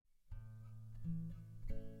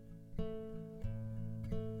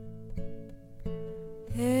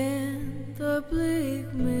the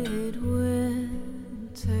bleak midwinter,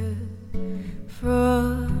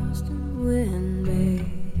 frost and wind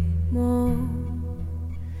made moan.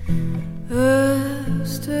 Earth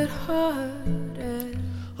stood hard as...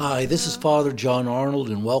 Hi, this is Father John Arnold,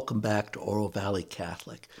 and welcome back to Oro Valley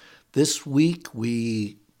Catholic. This week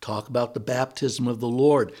we talk about the baptism of the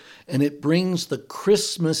Lord, and it brings the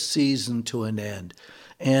Christmas season to an end.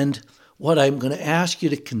 And what I'm going to ask you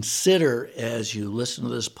to consider as you listen to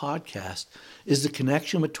this podcast is the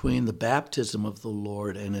connection between the baptism of the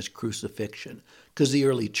Lord and his crucifixion, because the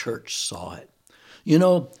early church saw it. You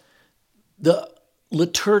know, the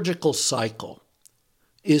liturgical cycle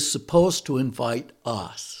is supposed to invite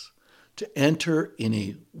us to enter in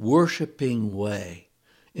a worshiping way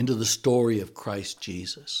into the story of Christ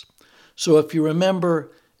Jesus. So if you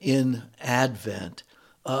remember in Advent,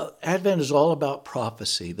 Advent is all about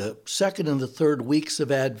prophecy. The second and the third weeks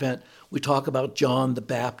of Advent, we talk about John the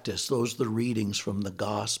Baptist. Those are the readings from the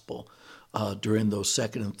gospel during those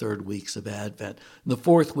second and third weeks of Advent. In the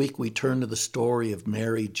fourth week, we turn to the story of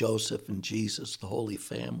Mary, Joseph, and Jesus, the Holy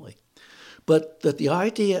Family. But that the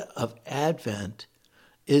idea of Advent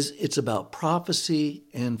is it's about prophecy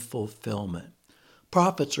and fulfillment.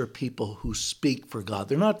 Prophets are people who speak for God.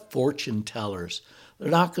 They're not fortune tellers. They're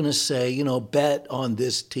not going to say, bet on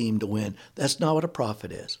this team to win. That's not what a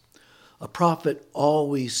prophet is. A prophet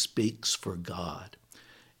always speaks for God.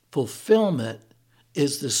 Fulfillment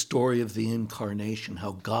is the story of the incarnation,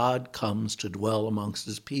 how God comes to dwell amongst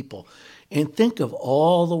his people. And think of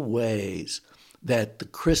all the ways that the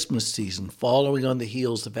Christmas season, following on the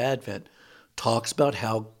heels of Advent, talks about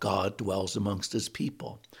how God dwells amongst his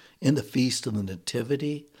people. In the Feast of the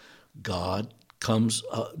Nativity, God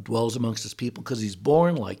dwells amongst his people because he's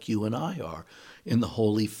born like you and I are. In the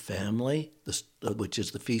Holy Family, which is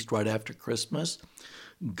the feast right after Christmas,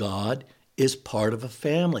 God is part of a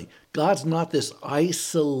family. God's not this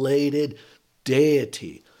isolated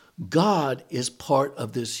deity. God is part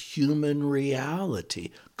of this human reality.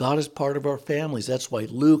 God is part of our families. That's why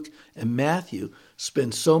Luke and Matthew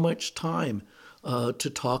spend so much time to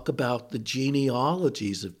talk about the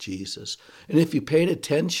genealogies of Jesus. And if you paid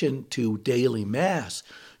attention to daily Mass,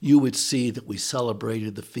 you would see that we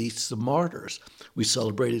celebrated the feasts of martyrs. We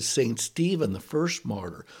celebrated St. Stephen, the first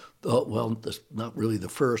martyr. Not really the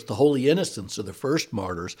first. The Holy Innocents are the first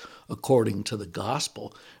martyrs, according to the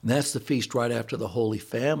Gospel. And that's the feast right after the Holy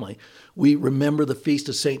Family. We remember the feast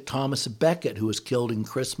of St. Thomas of Becket, who was killed in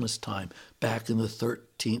Christmas time back in the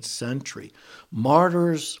 13th century.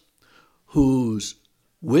 Martyrs whose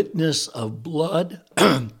witness of blood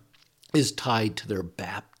is tied to their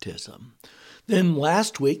baptism. Then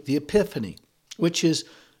last week, the Epiphany, which is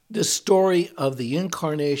the story of the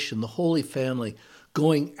incarnation, the Holy Family,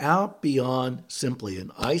 going out beyond simply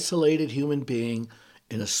an isolated human being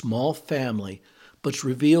in a small family, but's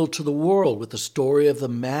revealed to the world with the story of the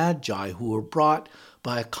Magi who were brought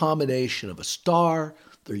by a combination of a star,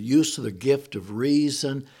 their use of their gift of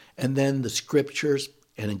reason, and then the scriptures,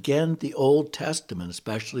 and again the Old Testament,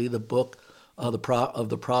 especially the book of the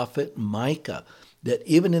prophet Micah, that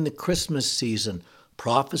even in the Christmas season,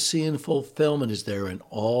 prophecy and fulfillment is there in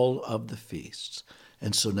all of the feasts.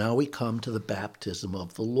 And so now we come to the baptism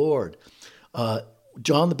of the Lord.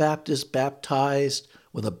 John the Baptist baptized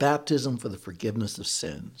with a baptism for the forgiveness of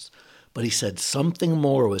sins. But he said something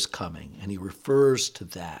more was coming, and he refers to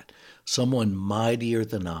that, someone mightier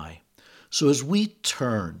than I. So as we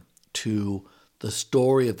turn to the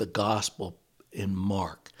story of the gospel in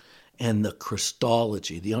Mark and the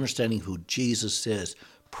Christology, the understanding who Jesus is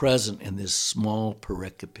present in this small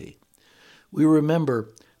pericope, we remember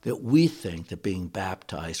that we think that being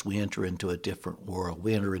baptized, we enter into a different world.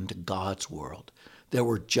 We enter into God's world, that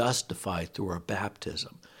we're justified through our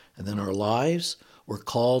baptism. And then our lives, we're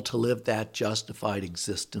called to live that justified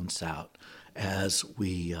existence out as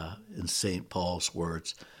we, in St. Paul's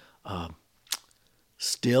words,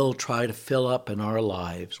 still try to fill up in our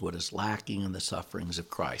lives what is lacking in the sufferings of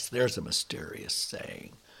Christ. There's a mysterious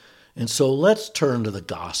saying. And so let's turn to the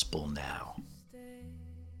gospel now.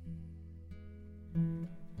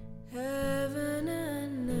 Heaven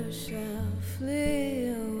and earth shall flee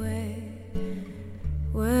away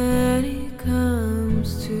when he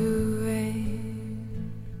comes to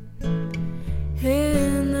reign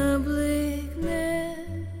in the bleak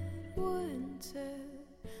midwinter.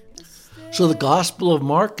 So the Gospel of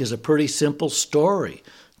Mark is a pretty simple story.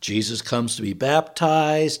 Jesus comes to be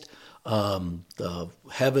baptized, the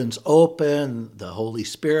heavens open, the Holy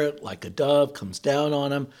Spirit, like a dove, comes down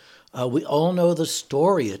on him. We all know the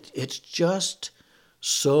story. It's just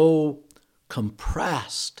so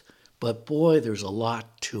compressed, but boy, there's a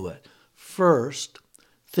lot to it. First,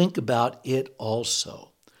 think about it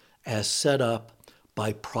also as set up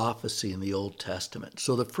by prophecy in the Old Testament.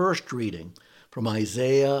 So the first reading from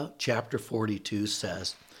Isaiah chapter 42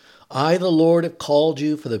 says, I, the Lord, have called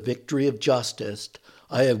you for the victory of justice.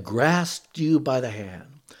 I have grasped you by the hand.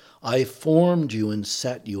 I have formed you and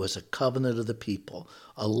set you as a covenant of the people,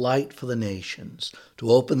 a light for the nations,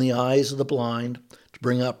 to open the eyes of the blind, to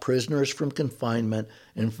bring out prisoners from confinement,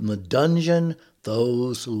 and from the dungeon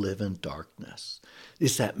those who live in darkness.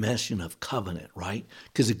 It's that mention of covenant, right?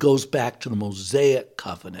 Because it goes back to the Mosaic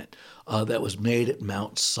covenant that was made at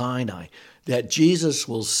Mount Sinai, that Jesus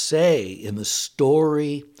will say in the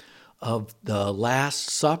story of the Last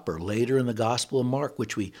Supper later in the Gospel of Mark,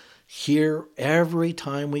 which we hear every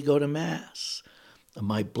time we go to Mass.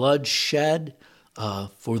 My blood shed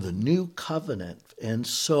for the new covenant. And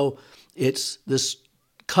so it's this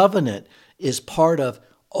covenant is part of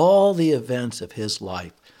all the events of his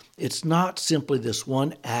life. It's not simply this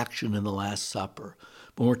one action in the Last Supper.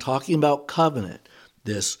 When we're talking about covenant,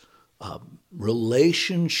 this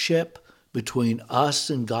relationship between us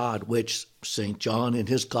and God, which St. John in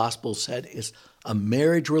his gospel said is a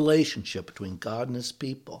marriage relationship between God and his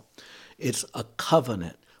people. It's a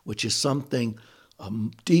covenant, which is something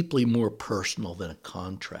deeply more personal than a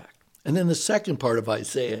contract. And then the second part of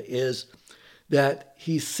Isaiah is that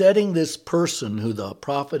he's setting this person who the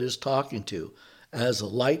prophet is talking to as a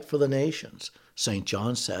light for the nations. St.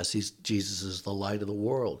 John says Jesus is the light of the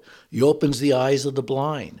world. He opens the eyes of the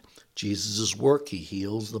blind. Jesus' work, he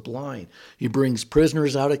heals the blind. He brings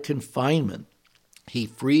prisoners out of confinement. He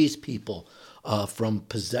frees people from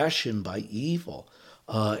possession by evil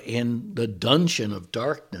in the dungeon of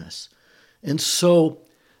darkness. And so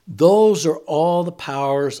those are all the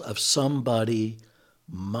powers of somebody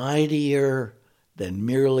mightier than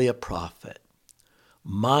merely a prophet,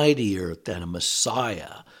 mightier than a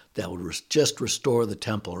Messiah that would just restore the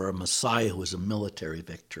temple, or a Messiah who was a military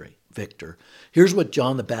victor. Here's what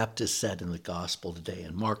John the Baptist said in the gospel today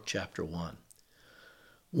in Mark chapter 1.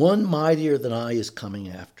 One mightier than I is coming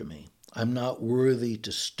after me. I'm not worthy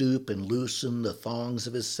to stoop and loosen the thongs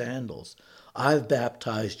of his sandals. I've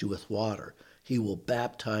baptized you with water. He will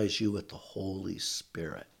baptize you with the Holy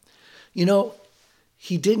Spirit. You know,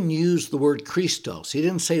 he didn't use the word Christos. He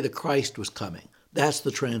didn't say the Christ was coming. That's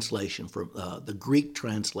the translation from the Greek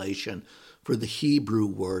translation for the Hebrew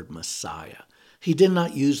word Messiah. He did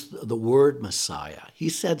not use the word Messiah. He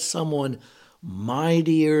said someone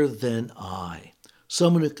mightier than I,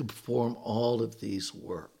 someone who could perform all of these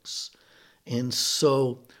works. And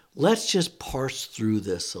so let's just parse through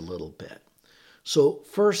this a little bit. So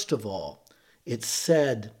first of all, it's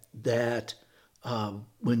said that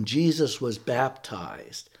when Jesus was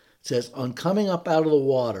baptized, it says, on coming up out of the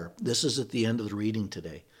water, this is at the end of the reading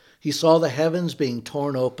today, he saw the heavens being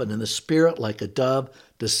torn open and the Spirit like a dove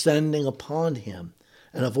descending upon him.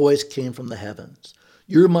 And a voice came from the heavens.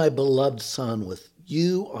 You're my beloved Son. With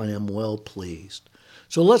you I am well pleased.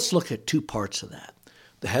 So let's look at two parts of that.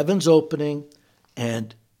 The heavens opening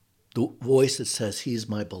and the voice that says he's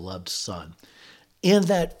my beloved Son. In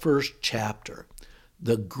that first chapter,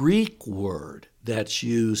 the Greek word that's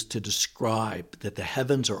used to describe that the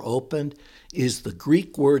heavens are opened is the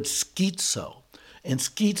Greek word schizo. And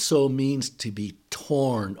schizo means to be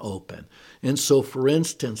torn open. And so, for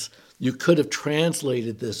instance, you could have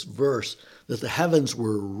translated this verse that the heavens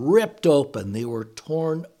were ripped open, they were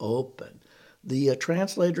torn open. The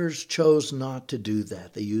translators chose not to do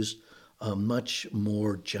that. They used a much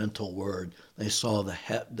more gentle word. They saw the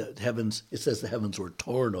heavens, it says the heavens were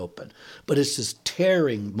torn open. But it's this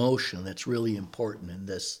tearing motion that's really important in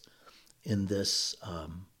this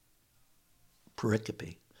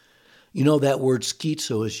pericope. You know, that word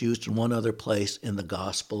schizo is used in one other place in the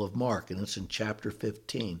Gospel of Mark, and it's in chapter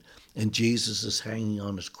 15. And Jesus is hanging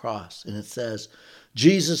on his cross. And it says,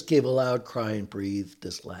 Jesus gave a loud cry and breathed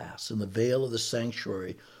his last, and the veil of the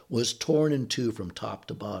sanctuary was torn in two from top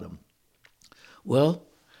to bottom. Well,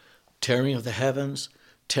 tearing of the heavens,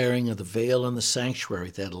 tearing of the veil in the sanctuary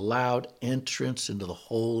that allowed entrance into the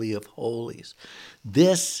Holy of Holies.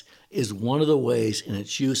 This is one of the ways in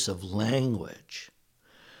its use of language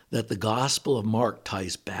that the Gospel of Mark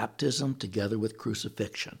ties baptism together with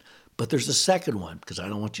crucifixion. But there's a second one, because I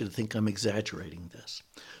don't want you to think I'm exaggerating this.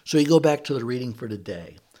 So you go back to the reading for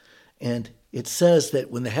today, and it says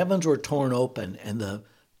that when the heavens were torn open and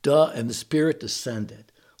the Spirit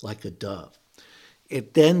descended like a dove,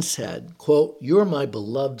 it then said, quote, you're my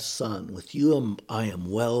beloved Son, with you I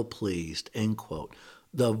am well pleased, end quote,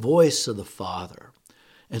 the voice of the Father.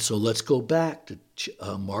 And so let's go back to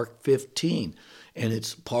Mark 15, and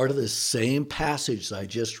it's part of the same passage I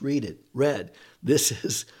just read. This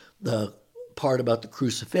is the part about the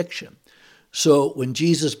crucifixion. So when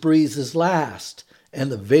Jesus breathes his last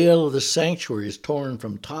and the veil of the sanctuary is torn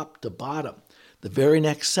from top to bottom, the very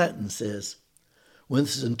next sentence is, when the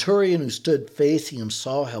centurion who stood facing him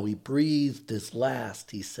saw how he breathed his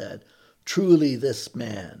last, he said, "Truly this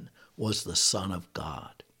man was the Son of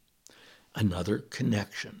God." Another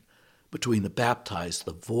connection between the baptized,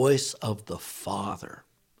 the voice of the Father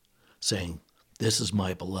saying, "This is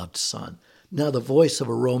my beloved Son." Now the voice of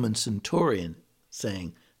a Roman centurion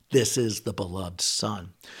saying, "This is the beloved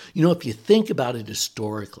Son." You know, if you think about it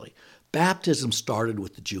historically, baptism started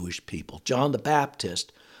with the Jewish people. John the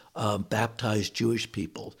Baptist baptized Jewish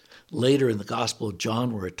people. Later in the Gospel of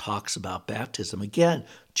John, where it talks about baptism, again,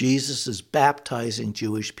 Jesus is baptizing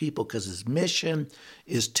Jewish people because his mission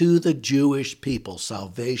is to the Jewish people.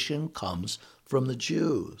 Salvation comes from the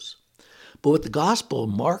Jews. But what the Gospel of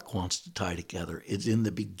Mark wants to tie together is in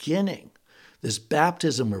the beginning, this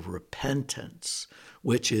baptism of repentance,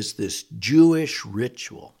 which is this Jewish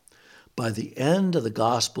ritual. By the end of the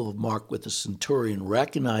Gospel of Mark, with the centurion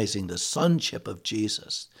recognizing the sonship of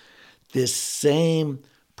Jesus, this same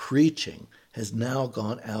preaching has now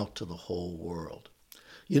gone out to the whole world.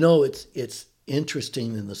 You know, it's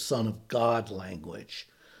interesting in the Son of God language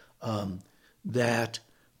that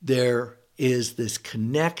there is this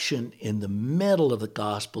connection in the middle of the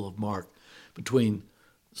Gospel of Mark between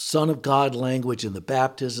Son of God language in the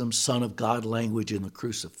baptism, Son of God language in the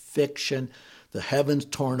crucifixion, the heavens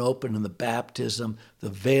torn open in the baptism, the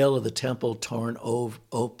veil of the temple torn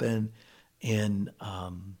open in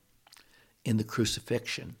the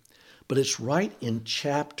crucifixion. But it's right in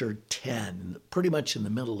chapter 10, pretty much in the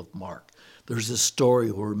middle of Mark. There's this story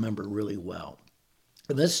we'll remember really well.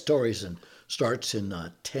 And this story starts in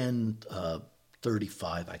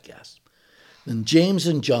 10:35, I guess. Then James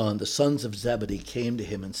and John, the sons of Zebedee, came to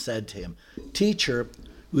him and said to him, "Teacher,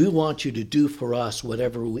 we want you to do for us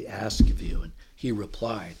whatever we ask of you." And he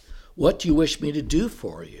replied, "What do you wish me to do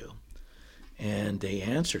for you?" And they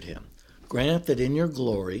answered him, "Grant that in your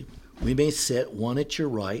glory we may sit one at your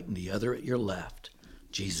right and the other at your left."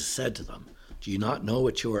 Jesus said to them, "Do you not know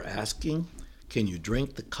what you are asking? Can you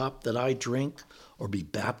drink the cup that I drink, or be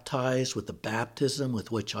baptized with the baptism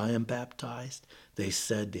with which I am baptized?" They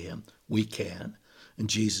said to him, "We can." And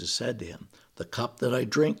Jesus said to him, "The cup that I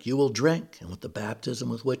drink you will drink, and with the baptism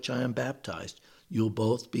with which I am baptized you will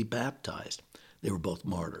both be baptized." They were both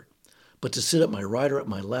martyred. "But to sit at my right or at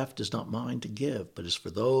my left is not mine to give, but is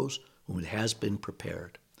for those whom it has been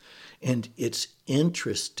prepared." And it's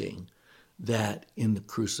interesting that in the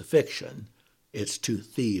crucifixion, it's two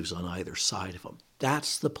thieves on either side of him.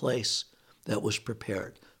 That's the place that was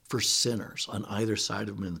prepared for sinners on either side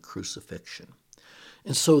of him in the crucifixion.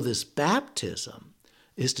 And so this baptism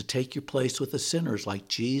is to take your place with the sinners like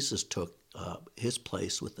Jesus took his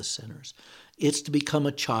place with the sinners. It's to become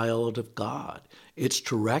a child of God. It's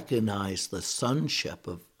to recognize the sonship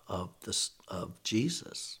of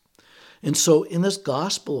Jesus. And so in this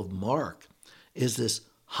Gospel of Mark is this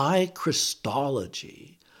high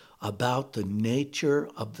Christology about the nature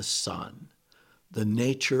of the Son, the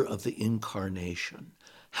nature of the incarnation,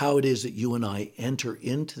 how it is that you and I enter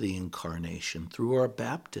into the incarnation through our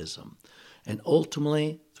baptism, and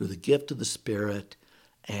ultimately through the gift of the Spirit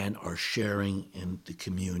and our sharing in the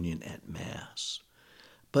communion at Mass.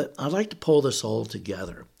 But I'd like to pull this all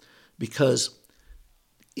together because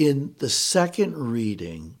in the second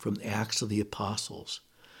reading from the Acts of the Apostles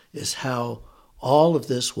is how all of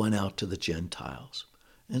this went out to the Gentiles.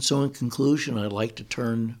 And so in conclusion, I'd like to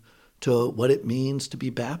turn to what it means to be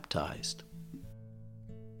baptized.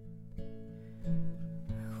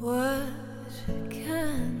 What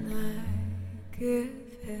can I give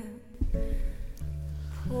him?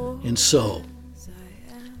 And so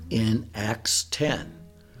in Acts 10,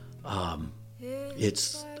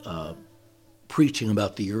 it's preaching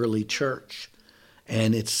about the early church.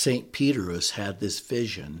 And it's St. Peter who's had this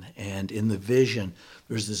vision. And in the vision,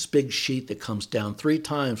 there's this big sheet that comes down 3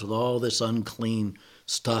 times with all this unclean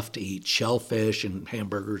stuff to eat, shellfish and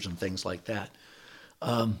hamburgers and things like that.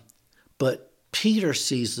 But Peter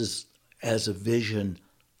sees this as a vision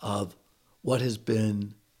of what has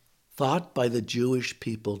been thought by the Jewish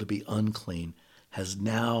people to be unclean has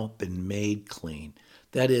now been made clean.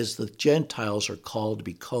 That is, the Gentiles are called to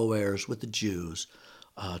be co-heirs with the Jews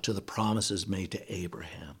to the promises made to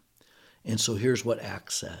Abraham. And so here's what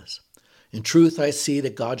Acts says. "In truth, I see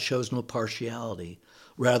that God shows no partiality.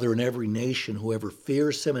 Rather, in every nation, whoever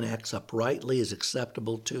fears him and acts uprightly is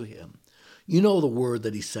acceptable to him. You know the word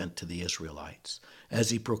that he sent to the Israelites,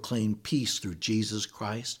 as he proclaimed peace through Jesus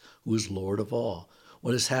Christ, who is Lord of all.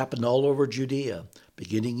 what has happened all over Judea,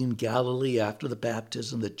 beginning in Galilee after the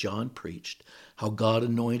baptism that John preached, how God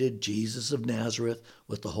anointed Jesus of Nazareth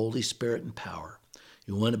with the Holy Spirit and power.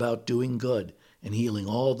 He went about doing good and healing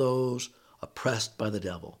all those oppressed by the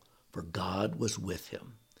devil, for God was with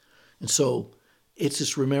him. And so it's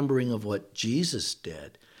this remembering of what Jesus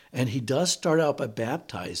did. And he does start out by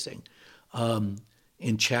baptizing.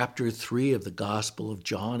 In chapter 3 of the Gospel of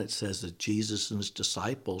John, it says that Jesus and his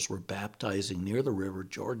disciples were baptizing near the river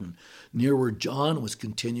Jordan, near where John was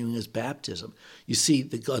continuing his baptism. You see,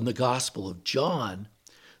 in the Gospel of John,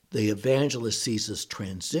 the evangelist sees this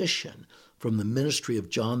transition from the ministry of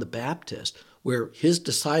John the Baptist, where his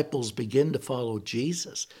disciples begin to follow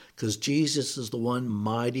Jesus, because Jesus is the one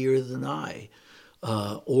mightier than I.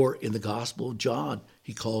 Or in the Gospel of John,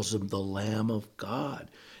 he calls him the Lamb of God.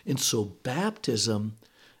 And so baptism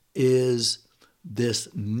is this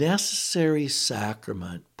necessary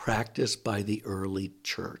sacrament practiced by the early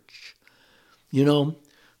church. You know,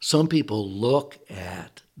 some people look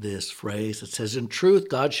at this phrase that says, in truth,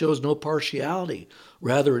 God shows no partiality.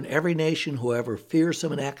 Rather, in every nation, whoever fears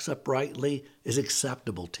him and acts uprightly is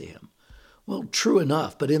acceptable to him. Well, true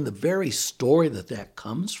enough, but in the very story that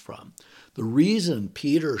comes from, the reason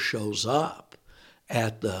Peter shows up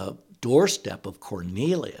at the doorstep of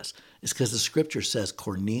Cornelius is because the scripture says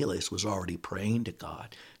Cornelius was already praying to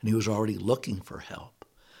God and he was already looking for help.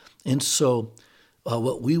 And so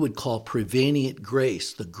what we would call prevenient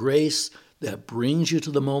grace, the grace that brings you to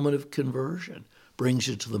the moment of conversion, brings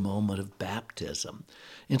you to the moment of baptism.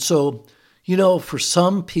 And so, you know, for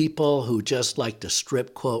some people who just like to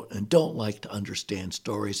strip quote and don't like to understand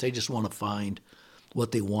stories, they just want to find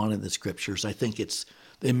what they want in the scriptures. I think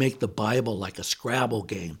they make the Bible like a Scrabble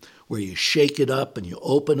game where you shake it up and you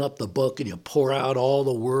open up the book and you pour out all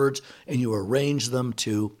the words and you arrange them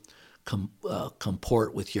to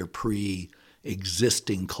comport with your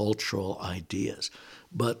pre-existing cultural ideas.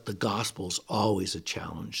 But the gospel is always a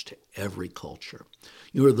challenge to every culture.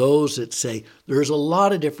 You are those that say there's a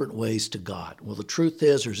lot of different ways to God. Well, the truth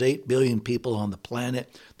is there's 8 billion people on the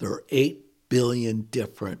planet. There are 8 billion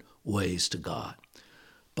different ways to God.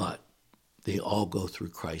 But they all go through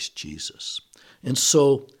Christ Jesus. And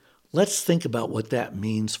so let's think about what that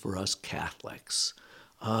means for us Catholics,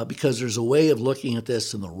 because there's a way of looking at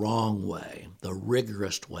this in the wrong way, the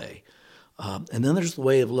rigorous way. And then there's the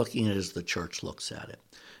way of looking at it as the church looks at it.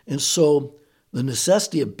 And so the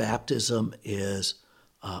necessity of baptism is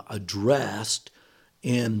addressed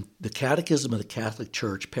in the Catechism of the Catholic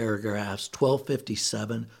Church, paragraphs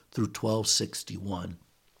 1257 through 1261.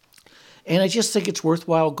 And I just think it's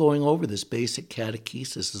worthwhile going over this basic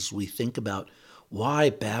catechesis as we think about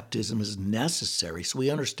why baptism is necessary so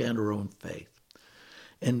we understand our own faith.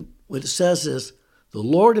 And what it says is, the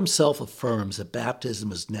Lord himself affirms that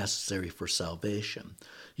baptism is necessary for salvation.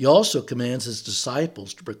 He also commands his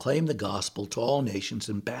disciples to proclaim the gospel to all nations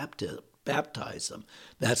and baptize them.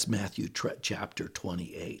 That's Matthew chapter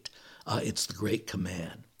 28. It's the great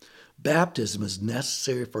command. Baptism is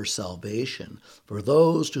necessary for salvation for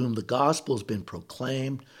those to whom the gospel has been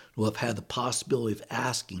proclaimed, who have had the possibility of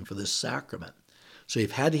asking for this sacrament. So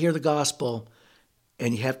you've had to hear the gospel,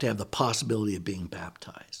 and you have to have the possibility of being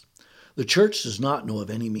baptized. The church does not know of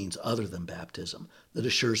any means other than baptism that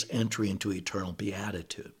assures entry into eternal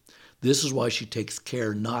beatitude. This is why she takes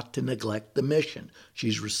care not to neglect the mission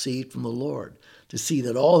she's received from the Lord, to see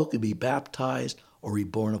that all who can be baptized are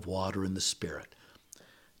reborn of water and the Spirit,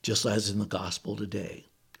 just as in the gospel today.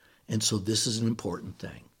 And so this is an important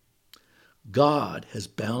thing. God has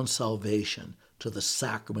bound salvation to the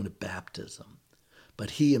sacrament of baptism,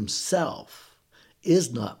 but he himself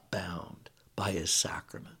is not bound by his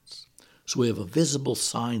sacraments. So we have a visible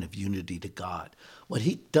sign of unity to God. What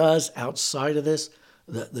he does outside of this,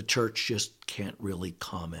 the church just can't really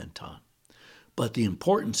comment on. But the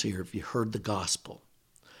importance here, if you heard the gospel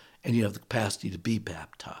and you have the capacity to be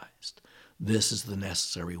baptized, this is the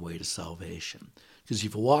necessary way to salvation. Because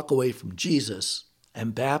if you walk away from Jesus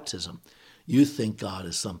and baptism, you think God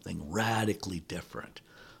is something radically different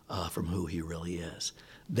from who he really is.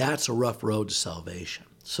 That's a rough road to salvation.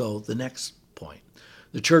 So the next point.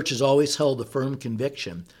 The church has always held a firm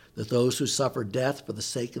conviction that those who suffer death for the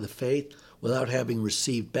sake of the faith without having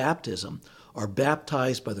received baptism are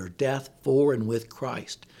baptized by their death for and with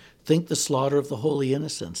Christ. Think the slaughter of the holy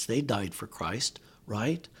innocents. They died for Christ,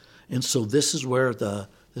 right? And so this is where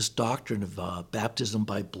this doctrine of baptism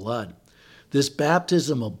by blood, this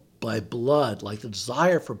baptism by blood, like the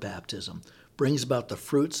desire for baptism, brings about the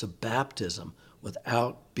fruits of baptism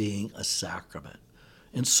without being a sacrament.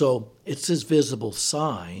 And so it's this visible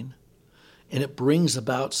sign, and it brings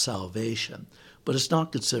about salvation. but it's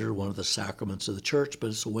not considered one of the sacraments of the church, but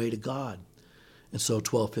it's a way to God. And so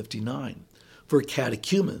 1259. For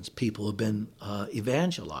catechumens, people have been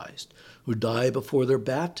evangelized who die before their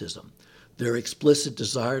baptism. Their explicit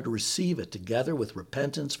desire to receive it, together with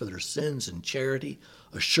repentance for their sins and charity,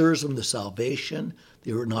 assures them the salvation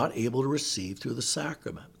they were not able to receive through the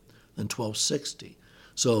sacrament. Then 1260.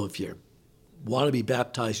 So if you want to be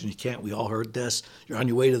baptized and you can't, we all heard this, you're on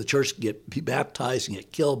your way to the church to be baptized and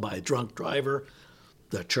get killed by a drunk driver,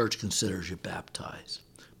 the church considers you baptized.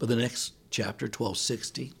 But the next chapter,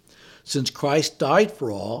 1260, since Christ died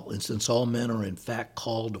for all, and since all men are in fact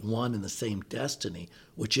called to one and the same destiny,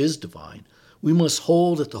 which is divine, we must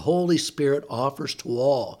hold that the Holy Spirit offers to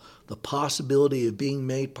all the possibility of being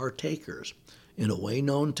made partakers, in a way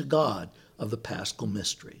known to God, of the Paschal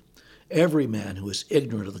mystery. Every man who is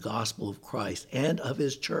ignorant of the gospel of Christ and of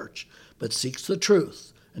his church, but seeks the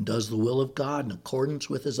truth and does the will of God in accordance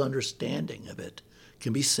with his understanding of it,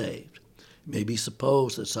 can be saved. It may be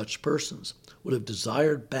supposed that such persons would have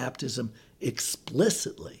desired baptism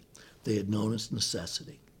explicitly if they had known its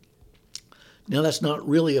necessity. Now, that's not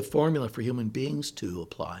really a formula for human beings to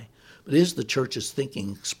apply, but it is the Church's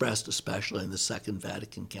thinking expressed especially in the Second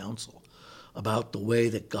Vatican Council about the way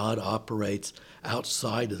that God operates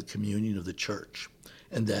outside of the communion of the Church.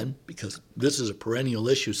 And then, because this is a perennial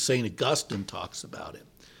issue, St. Augustine talks about it.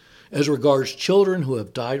 As regards children who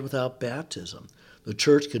have died without baptism, the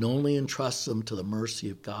Church can only entrust them to the mercy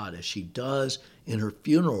of God, as she does in her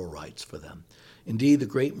funeral rites for them. Indeed, the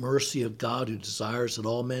great mercy of God who desires that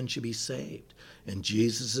all men should be saved, and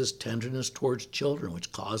Jesus' tenderness towards children,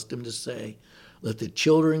 which caused him to say, "Let the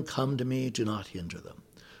children come to me, do not hinder them,"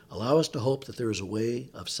 allow us to hope that there is a way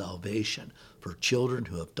of salvation for children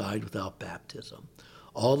who have died without baptism.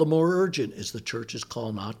 All the more urgent is the Church's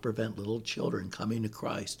call not to prevent little children coming to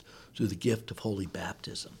Christ through the gift of holy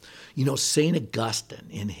baptism. You know, St. Augustine,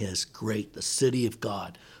 in his great The City of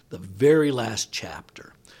God, the very last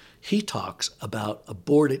chapter, he talks about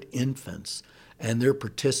aborted infants and their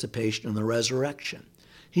participation in the resurrection.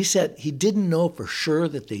 He said he didn't know for sure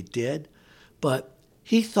that they did, but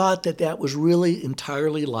he thought that that was really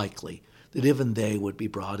entirely likely, that even they would be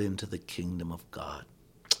brought into the kingdom of God.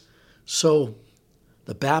 So,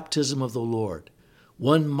 the baptism of the Lord,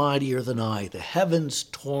 one mightier than I, the heavens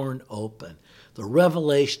torn open, the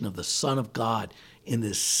revelation of the Son of God in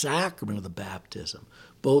this sacrament of the baptism,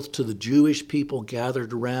 both to the Jewish people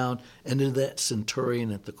gathered around and to that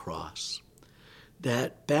centurion at the cross.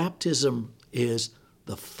 That baptism is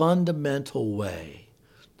the fundamental way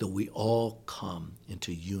that we all come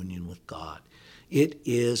into union with God. It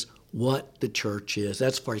is what the Church is.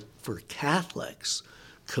 That's for Catholics.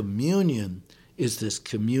 Communion is this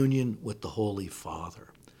communion with the Holy Father.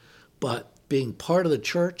 But being part of the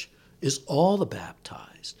Church is all the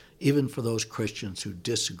baptized, even for those Christians who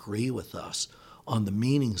disagree with us on the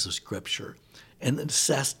meanings of Scripture and the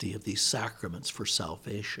necessity of these sacraments for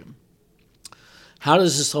salvation. How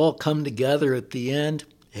does this all come together at the end?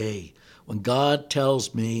 Hey, when God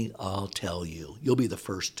tells me, I'll tell you. You'll be the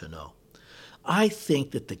first to know. I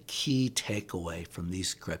think that the key takeaway from these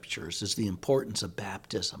scriptures is the importance of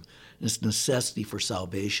baptism and its necessity for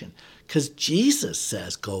salvation, because Jesus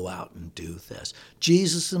says, go out and do this.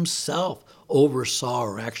 Jesus himself oversaw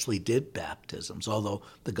or actually did baptisms, although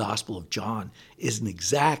the Gospel of John isn't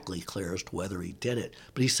exactly clear as to whether he did it.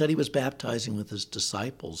 But he said he was baptizing with his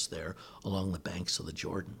disciples there along the banks of the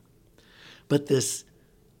Jordan. But this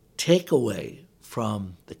takeaway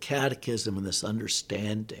from the Catechism and this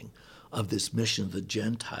understanding of this mission of the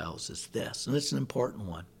Gentiles is this, and it's an important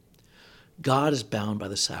one. God is bound by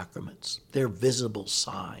the sacraments. They're visible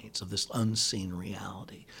signs of this unseen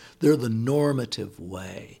reality. They're the normative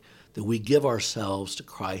way that we give ourselves to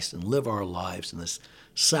Christ and live our lives in this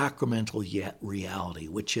sacramental reality,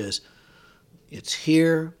 which is, it's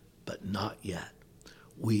here, but not yet.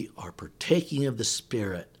 We are partaking of the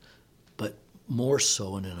Spirit, but more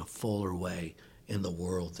so and in a fuller way in the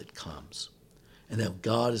world that comes. And that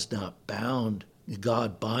God is not bound,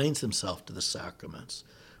 God binds himself to the sacraments.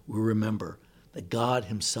 We remember that God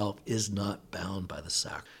himself is not bound by the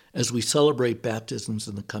sacrament. As we celebrate baptisms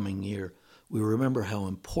in the coming year, we remember how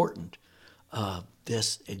important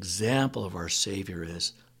this example of our Savior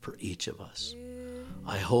is for each of us.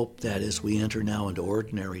 I hope that as we enter now into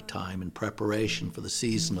ordinary time in preparation for the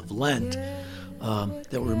season of Lent,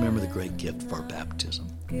 that we remember the great gift of our baptism.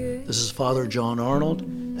 This is Father John Arnold,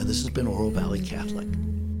 and this has been Oro Valley Catholic.